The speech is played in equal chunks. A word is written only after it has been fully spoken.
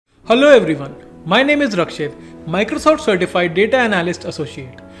Hello everyone, my name is Rakshit, Microsoft Certified Data Analyst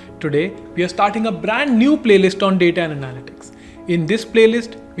Associate. Today we are starting a brand new playlist on data and analytics. In this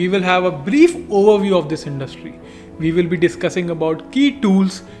playlist, we will have a brief overview of this industry. We will be discussing about key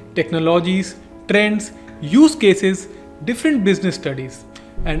tools, technologies, trends, use cases, different business studies.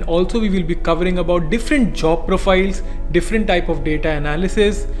 And also we will be covering about different job profiles, different type of data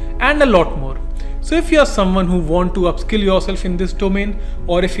analysis and a lot more. So if you are someone who want to upskill yourself in this domain,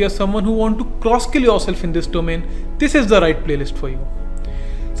 or if you are someone who want to cross-skill yourself in this domain, this is the right playlist for you.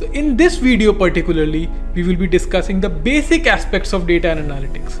 So in this video particularly, we will be discussing the basic aspects of data and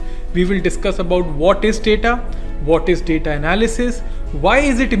analytics. We will discuss about what is data analysis, why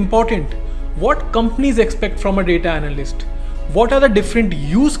is it important, what companies expect from a data analyst, what are the different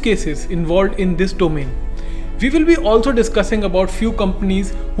use cases involved in this domain. We will be also discussing about few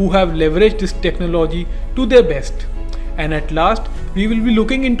companies who have leveraged this technology to their best. And at last, we will be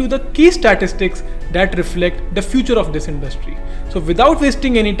looking into the key statistics that reflect the future of this industry. So without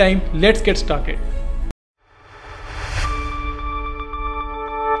wasting any time, let's get started.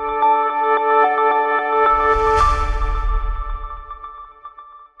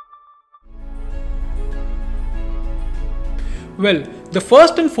 Well, the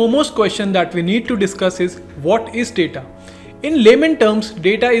first and foremost question that we need to discuss is what is data? In layman terms,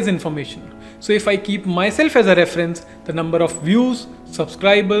 data is information. So if I keep myself as a reference, the number of views,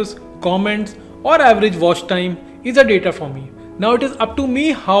 subscribers, comments or average watch time is a data for me. Now it is up to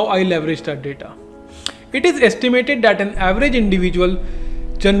me how I leverage that data. It is estimated that an average individual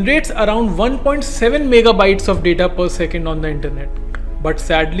generates around 1.7 megabytes of data per second on the internet. But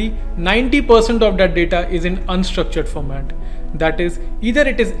sadly, 90% of that data is in unstructured format. That is, either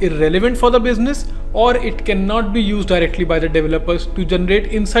it is irrelevant for the business or it cannot be used directly by the developers to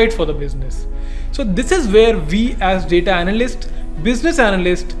generate insights for the business. So this is where we as data analysts, business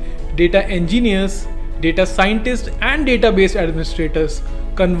analysts, data engineers, data scientists and database administrators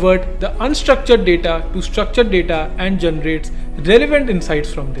convert the unstructured data to structured data and generates relevant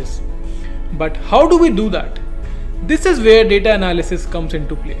insights from this. But how do we do that? This is where data analysis comes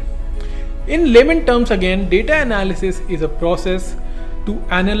into play. In layman terms again, data analysis is a process to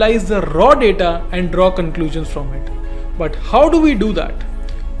analyze the raw data and draw conclusions from it. But how do we do that?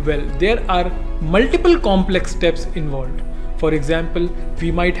 Well, there are multiple complex steps involved. For example,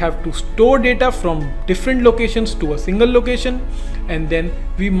 we might have to store data from different locations to a single location, and then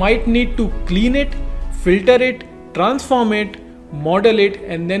we might need to clean it, filter it, transform it, model it,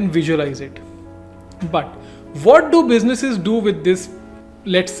 and then visualize it. But what do businesses do with this,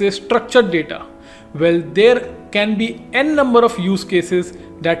 let's say, structured data? Well, there can be n number of use cases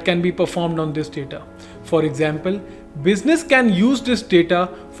that can be performed on this data. For example, business can use this data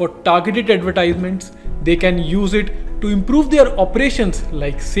for targeted advertisements. They can use it to improve their operations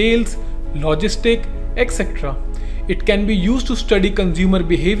like sales, logistic, etc. It can be used to study consumer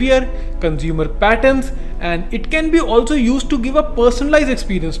behavior, consumer patterns, and it can be also used to give a personalized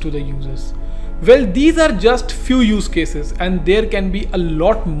experience to the users. Well, these are just few use cases and there can be a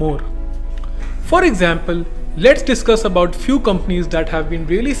lot more. For example, let's discuss about few companies that have been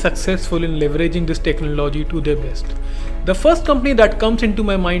really successful in leveraging this technology to their best. The first company that comes into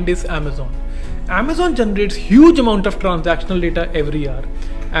my mind is Amazon. Amazon generates huge amount of transactional data every hour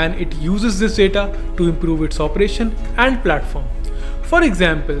and it uses this data to improve its operation and platform. For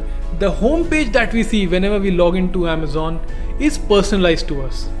example, the home page that we see whenever we log into Amazon is personalized to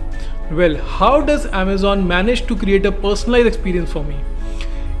us. Well, how does Amazon manage to create a personalized experience for me?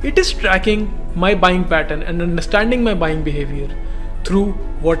 It is tracking my buying pattern and understanding my buying behavior through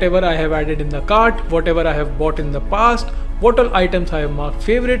whatever I have added in the cart, whatever I have bought in the past, what all items I have marked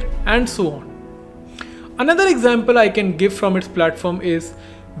favorite, and so on. Another example I can give from its platform is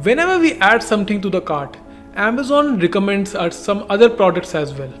whenever we add something to the cart, Amazon recommends us some other products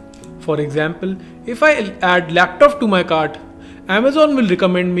as well. For example, if I add laptop to my cart, Amazon will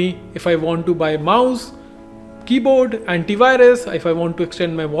recommend me if I want to buy mouse, keyboard, antivirus, if I want to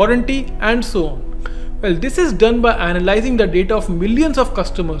extend my warranty, and so on. Well, this is done by analyzing the data of millions of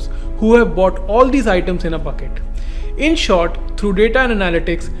customers who have bought all these items in a bucket. In short, through data and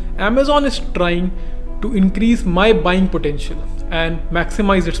analytics, Amazon is trying to increase my buying potential and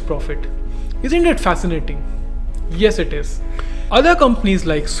maximize its profit. Isn't it fascinating? Yes, it is. Other companies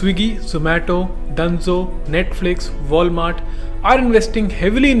like Swiggy, Zomato, Dunzo, Netflix, Walmart are investing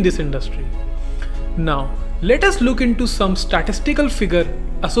heavily in this industry. Now, let us look into some statistical figure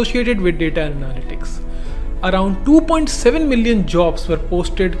associated with data and analytics. Around 2.7 million jobs were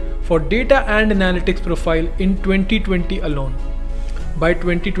posted for data and analytics profile in 2020 alone. By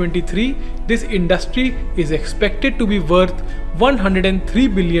 2023, this industry is expected to be worth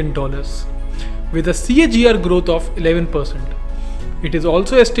 $103 billion with a CAGR growth of 11%. It is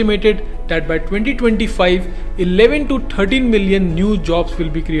also estimated that by 2025, 11 to 13 million new jobs will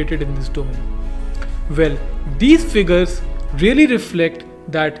be created in this domain. Well, these figures really reflect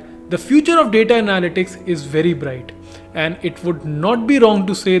that the future of data analytics is very bright, and it would not be wrong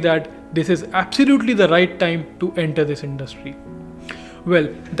to say that this is absolutely the right time to enter this industry. Well,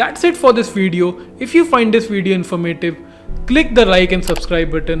 that's it for this video. If you find this video informative, click the like and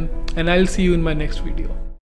subscribe button, and I'll see you in my next video.